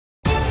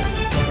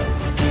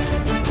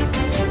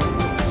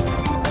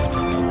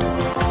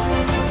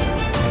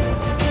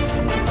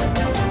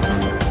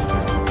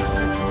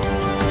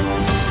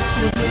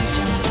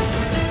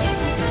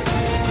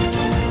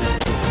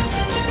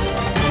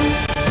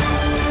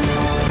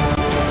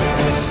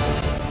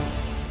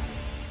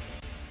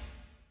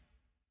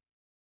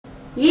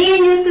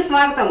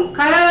స్వాగతం.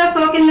 కరోనా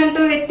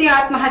సోకిందంటూ వ్యక్తి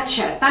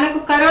ఆత్మహత్య. తనకు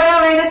కరోనా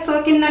వైరస్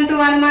సోకిందంటూ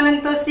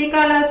అనుమానంతో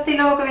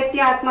శ్రీకాళహస్తిలో ఒక వ్యక్తి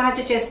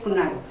ఆత్మహత్య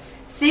చేసుకున్నాడు.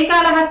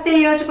 శ్రీకాళహస్తి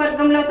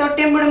నియోజకవర్గంలో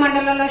తొట్టెంబుడు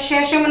మండలంలో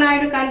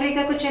శేషమనాయుడు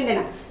కండ్రికకు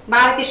చెందిన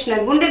బాలకృష్ణ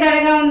గుండె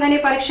దడగా ఉందని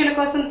పరీక్షల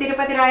కోసం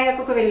తిరుపతి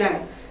రాయకకు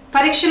వెళ్లాడు.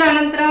 పరీక్షల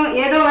అనంతరం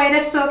ఏదో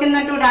వైరస్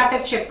సోకిందంటూ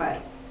డాక్టర్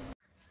చెప్పారు.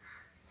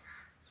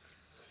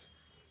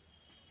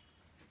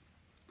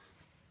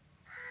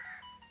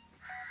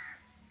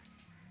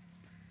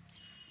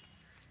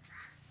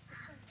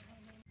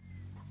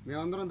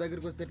 మేమందరం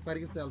దగ్గరికి వస్తే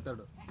పరిగిస్తే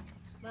వెళ్తాడు.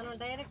 మనం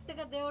డైరెక్ట్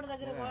గా దేవుడి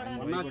దగ్గరికి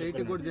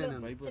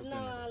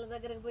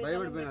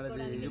భయపడిపోయినాడు.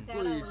 అది ఎక్కువ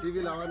ఈ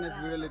టీవీలో అవేర్నెస్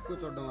వీడియోలు ఎక్కువ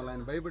చూడడం వల్ల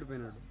ఆయన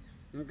భయపడిపోయినాడు.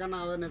 ఇంకా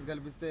అవేర్నెస్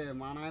కల్పిస్తే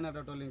మా నాయన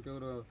అటోళ్ళు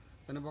ఇంకెవరు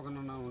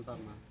చనిపోకుండా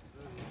ఉంటారు.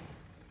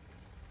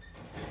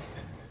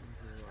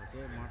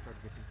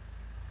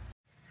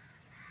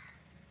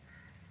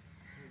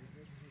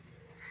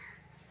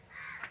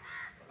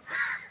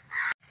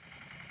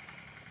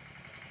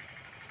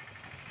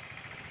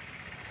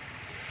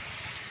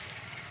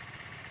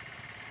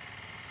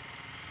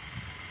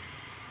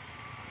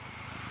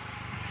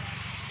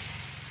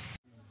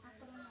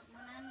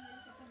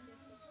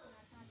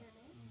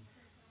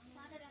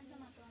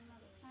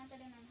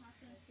 సాటర్డే నేను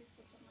హాస్టల్ నుంచి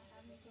తీసుకొచ్చాను మా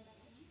డాడీ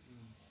చూడాలని.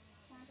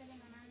 సాటర్డే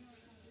మా నాన్న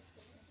వచ్చి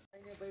తీసుకొచ్చాను.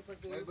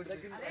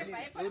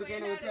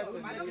 ఎవరికైనా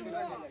వచ్చేస్తుంది.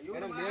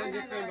 మేము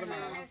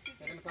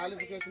చెప్తాను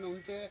క్వాలిఫికేషన్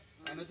ఉంటే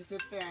ఆయన వచ్చి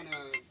చెప్తే ఆయన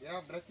ఏ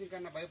డ్రెస్సింగ్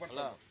కన్నా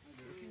భయపడతాడు.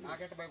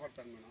 నాకైతే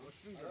భయపడతాను మేడం.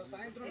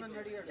 సాయంత్రం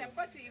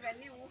చెప్పొచ్చు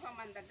ఇవన్నీ ఊహ.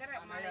 మన దగ్గర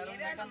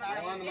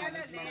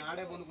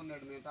ఆడే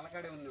కొనుక్కున్నాడు. మేము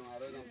తలకాడే ఉన్నాం ఆ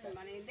రోజు.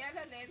 మన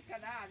ఇండియాలో లేదు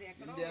కదా, అది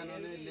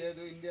ఇండియాలోనే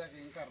లేదు. ఇండియాకి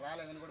ఇంకా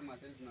రాలేదని కూడా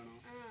మాకు తెలిసినాను.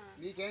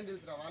 నీకేం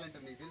తెలుసురా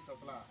వాలంటీర్, నీకు తెలుసు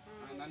అసలు?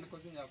 నన్ను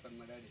క్వశ్చన్ చేస్తాను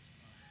మా డాడీ.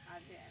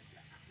 అదే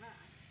అట్లా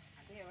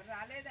అదే ఎవరు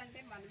రాలేదంటే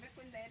మనమే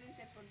కొన్ని ధైర్యం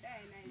చెప్పుంటే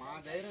ఆయన. మా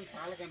ధైర్యం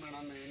చాలక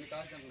మేడం ఎన్ని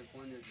కాల్చంట్లకు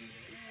ఫోన్ చేసింది.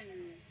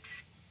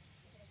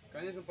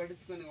 కనీసం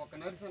పట్టించుకొని ఒక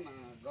నర్స్ అన్న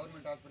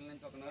గవర్నమెంట్ హాస్పిటల్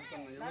నుంచి ఒక నర్స్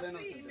అన్న ఎవరైనా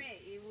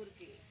ఈ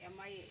ఊరికి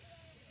అమ్మాయి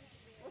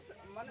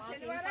మన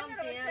శనివారం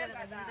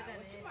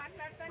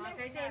మాట్లాడుతానే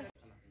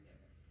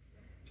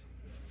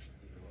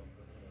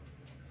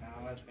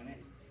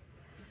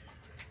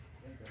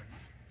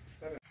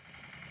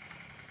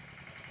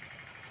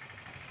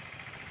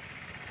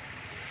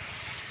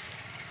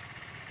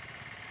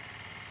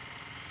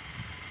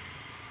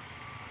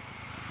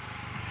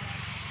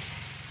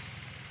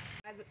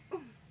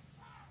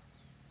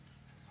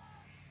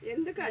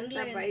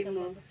ఎందుకంటే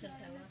భయము.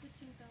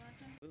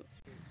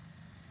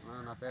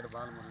 నా పేరు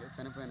బాలమురళి.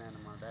 చనిపోయినాయన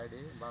మా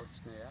daddy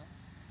Balakrishnaiah.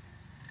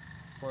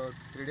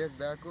 3 days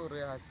back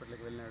Ruia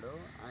హాస్పిటల్కి వెళ్ళినాడు.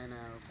 ఆయన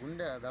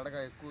గుండె దడగా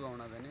ఎక్కువగా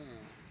ఉన్నదని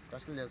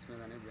టెస్టులు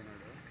చేసుకునేదని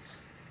పోయినాడు.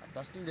 ఆ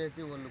టెస్టులు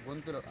చేసి వాళ్ళు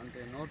గొంతులో అంటే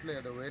నోట్లో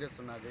ఏదో వైరస్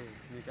ఉన్నది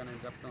మీకు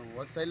నేను చెప్తాం.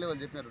 స్టైల్లో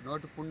వాళ్ళు చెప్పినారు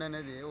నోటు పుండు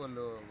అనేది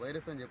వాళ్ళు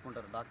వైరస్ అని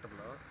చెప్పుంటారు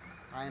డాక్టర్లు.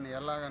 ఆయన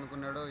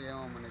ఎలాగనుకున్నాడో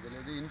ఏమో మనకి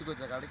తెలియదు. ఇంటికి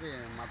వచ్చేకాడికి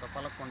మాతో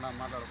పలకకుండా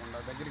మాట్లాడకుండా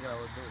దగ్గరికి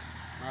రావద్దు,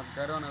 నాకు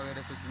కరోనా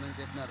వైరస్ వచ్చిందని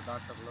చెప్పినారు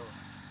డాక్టర్లు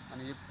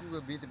అని ఎక్కువగా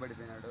భీతి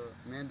పడిపోయినాడు.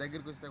 మేము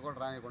దగ్గరికి వస్తే కూడా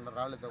రానికుండా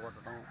రాళ్ళతో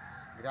కొట్టడం,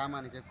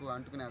 గ్రామానికి ఎక్కువ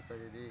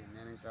అంటుకునేస్తుంది ఇది,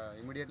 నేను ఇంకా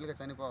ఇమీడియట్గా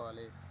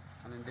చనిపోవాలి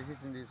అని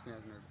డెసిషన్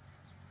తీసుకునేసినాడు.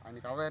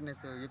 ఆయనకి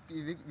అవేర్నెస్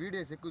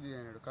వీడియోస్ ఎక్కువ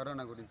చూసినాడు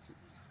కరోనా గురించి.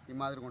 ఈ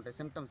మాదిరిగా ఉంటాయి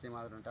సిమ్టమ్స్, ఈ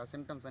మాదిరి ఉంటాయి. ఆ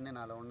సిమ్టమ్స్ అన్నీ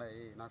నాలో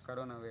ఉన్నాయి, నాకు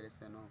కరోనా వైరస్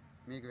ఏను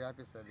మీకు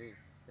వ్యాపిస్తుంది,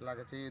 ఇలాగ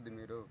చేయొద్దు,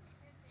 మీరు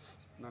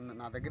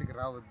నా దగ్గరికి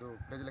రావద్దు,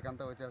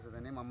 ప్రజలకంతా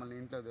వచ్చేస్తుందని మమ్మల్ని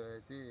ఇంట్లో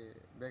వేసి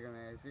బేగం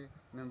వేసి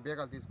మేము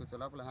బేగాలు తీసుకొచ్చే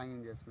లోపల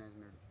హ్యాంగింగ్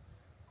చేసుకునేసినాడు.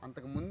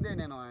 అంతకు ముందే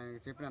నేను ఆయనకి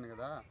చెప్పినాను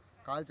కదా,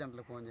 కాల్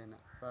సెంటర్కి ఫోన్ చేసిన,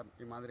 సార్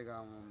ఈ మాదిరిగా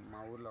మా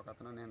ఊర్లో ఒక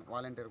అతను, నేను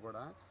వాలంటీర్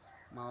కూడా,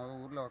 మా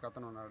ఊర్లో ఒక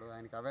అతను ఉన్నాడు,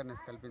 ఆయనకి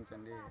అవేర్నెస్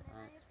కల్పించండి.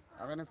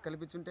 అవేర్నెస్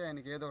కల్పించుంటే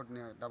ఆయనకి ఏదో ఒకటి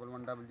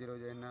 1100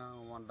 చేసినా,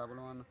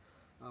 111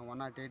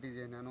 180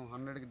 చేసినాను,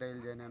 100కి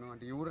డైల్ చేయనాను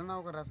అంటే ఎవరైనా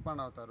ఒక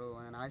రెస్పాండ్ అవుతారు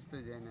నేను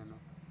ఆశతో చేయనాను.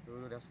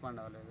 ఎవరు రెస్పాండ్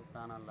అవ్వలేదు,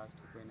 ప్రాణాలు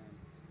లాస్ట్కి పోయినాను.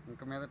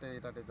 ఇంక మీదట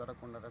ఇటు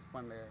జరగకుండా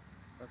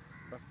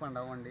రెస్పాండ్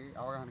అవ్వండి,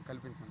 అవగాహన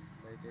కల్పించండి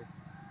దయచేసి.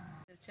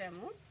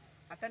 వచ్చాము.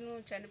 అతను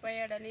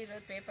చనిపోయాడని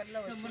ఈరోజు పేపర్లో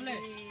వచ్చింది,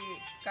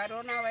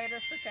 కరోనా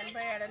వైరస్తో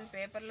చనిపోయాడని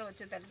పేపర్లో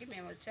వచ్చేసరికి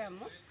మేము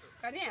వచ్చాము.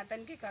 కానీ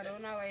అతనికి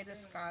కరోనా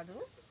వైరస్ కాదు,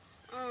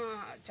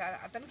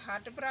 అతనికి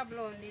హార్ట్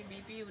ప్రాబ్లం ఉంది,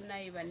 బీపీ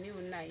ఉన్నాయి, ఇవన్నీ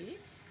ఉన్నాయి.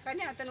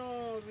 కానీ అతను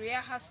రుయా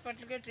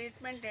హాస్పిటల్కి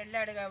ట్రీట్మెంట్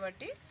వెళ్ళాడు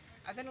కాబట్టి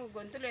అతను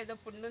గొంతులో ఏదో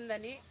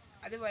పుండుందని,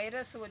 అది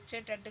వైరస్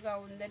వచ్చేటట్టుగా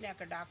ఉందని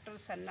అక్కడ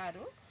డాక్టర్స్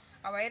అన్నారు.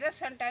 ఆ వైరస్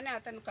అంటేనే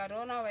అతను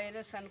కరోనా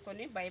వైరస్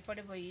అనుకొని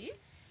భయపడిపోయి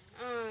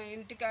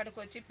ఇంటికాడికి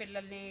వచ్చి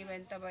పిల్లల్ని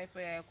ఎంత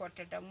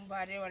కొట్టడం,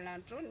 భార్య వాళ్ళని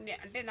అంటారు,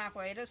 అంటే నాకు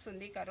వైరస్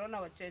ఉంది, కరోనా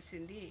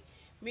వచ్చేసింది,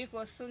 మీకు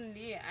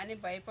వస్తుంది అని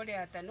భయపడి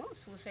అతను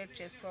సూసైడ్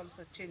చేసుకోవాల్సి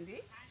వచ్చింది.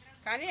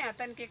 కానీ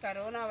అతనికి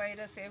కరోనా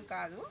వైరస్ ఏం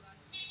కాదు.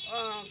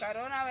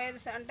 కరోనా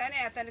వైరస్ అంటేనే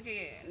అతనికి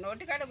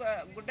నోటికాడ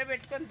గుడ్డ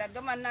పెట్టుకొని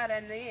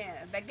దగ్గమన్నారని,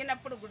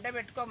 దగ్గినప్పుడు గుడ్డ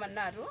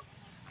పెట్టుకోమన్నారు.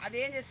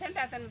 అదేం చేస్తే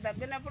అతను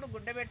దగ్గినప్పుడు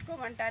గుడ్డ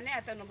పెట్టుకోమంటానే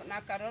అతను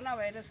నాకు కరోనా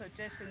వైరస్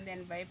వచ్చేసింది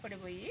అని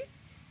భయపడిపోయి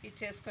ఇది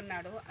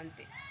చేసుకున్నాడు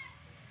అంతే.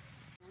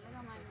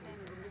 మా ఇంటి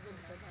ఆయన గుండె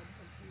జబ్బుతో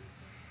బాధపడుతుంది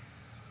సార్.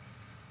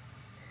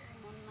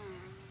 మొన్న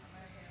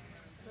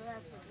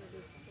హాస్పిటల్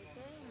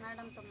తీసుకెళ్తే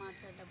మేడంతో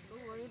మాట్లాడేటప్పుడు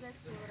వైరస్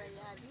ఫీవర్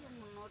అయ్యా, అది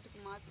నోటికి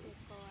మాస్క్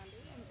వేసుకోవాలి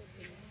అని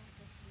చెప్పింది.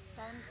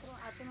 సాయంత్రం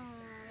అతను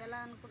ఎలా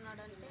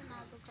అనుకున్నాడంటే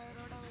నాకు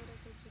కరోనా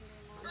వైరస్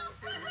వచ్చిందేమో అని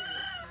ఫీలింగ్.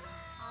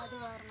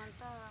 ఆదివారం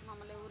అంతా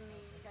మమ్మల్ని ఎవరిని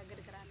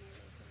దగ్గరికి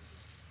రానివ్వలేదు సార్.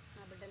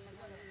 నా బిడ్డల్ని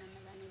కానీ నన్ను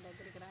కానీ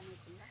దగ్గరికి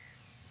రానివ్వకుండా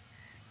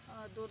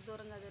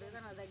దూరంగా తిరిగితే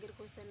నా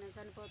దగ్గరికి వస్తే నేను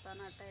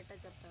చనిపోతాను అట్ట ఇట్ట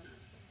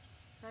చెప్తాను సార్.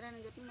 సరే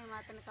అని చెప్పి మేము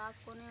అతన్ని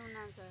కాసుకొని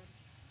ఉన్నాం సార్.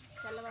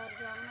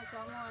 తెల్లవారుజామున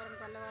సోమవారం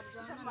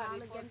తెల్లవారుజామున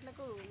 4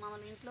 గంటలకు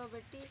మమ్మల్ని ఇంట్లో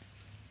పెట్టి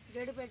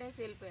గడి పెట్టేసి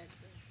వెళ్ళిపోయాడు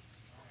సార్.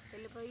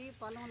 వెళ్ళిపోయి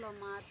పొలంలో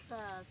మా అత్త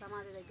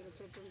సమాధి దగ్గర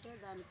చెట్టు ఉంటే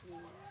దానికి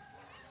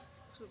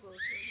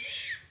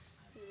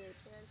ఇది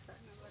అయిపోయాడు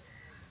సార్.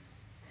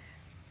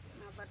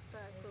 నా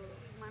భర్తకు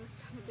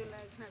మనస్తత్వం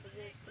లేక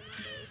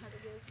చేసుకున్నాడు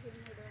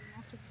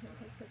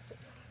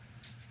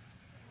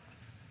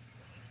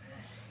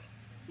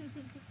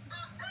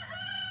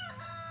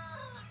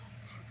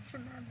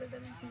నా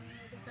బిడ్డలు 3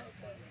 బిడ్డలు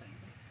సార్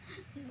నాకు.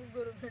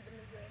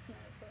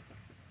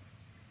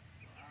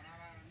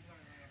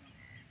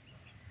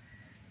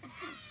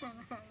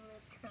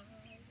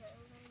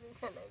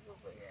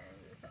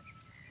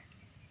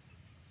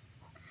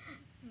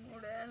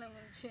 3 ఏళ్ళ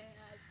నుంచి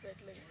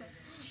హాస్పిటల్కి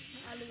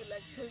 4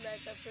 లక్షల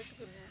దాకా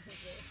పెట్టుకున్నాను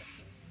సార్.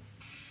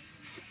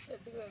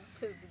 పెట్టుకొని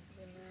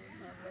చూపించుకున్నాను.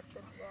 నా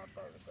భర్తను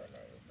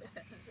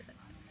కాపాడుకోలేకపోయాను.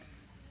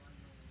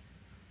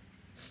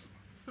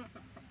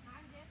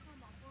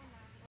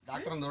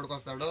 డాక్టర్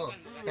తోడుకొస్తాడు,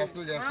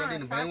 టెస్టులు చేస్తాడు,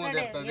 ఈయన భయం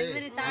తెస్తుంది.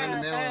 నేను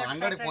మేము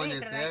 100కి ఫోన్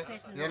చేస్తే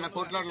ఏదైనా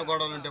కొట్లాట్ల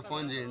గొడవలు ఉంటే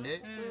ఫోన్ చేయండి,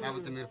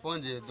 లేకపోతే మీరు ఫోన్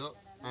చేయొద్దు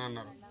అని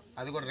అన్నారు.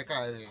 అది కూడా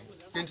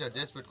స్క్రీన్ షాట్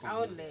చేసి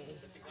పెట్టుకోండి.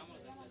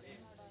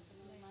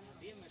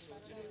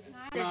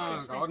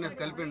 Awareness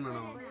కలిపిండి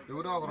madam.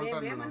 ఎవరో ఒకరు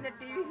ఉంటారు మేడం.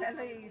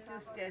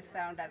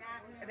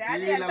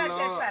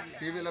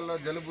 టీవీలలో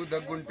జలుబు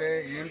దగ్గుంటే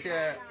ఏంటి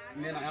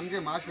నేను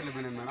ఎంజే హాస్పిటల్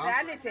పోయినాను మేడం.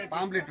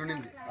 పాంప్లెట్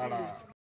ఉండింది ఆడ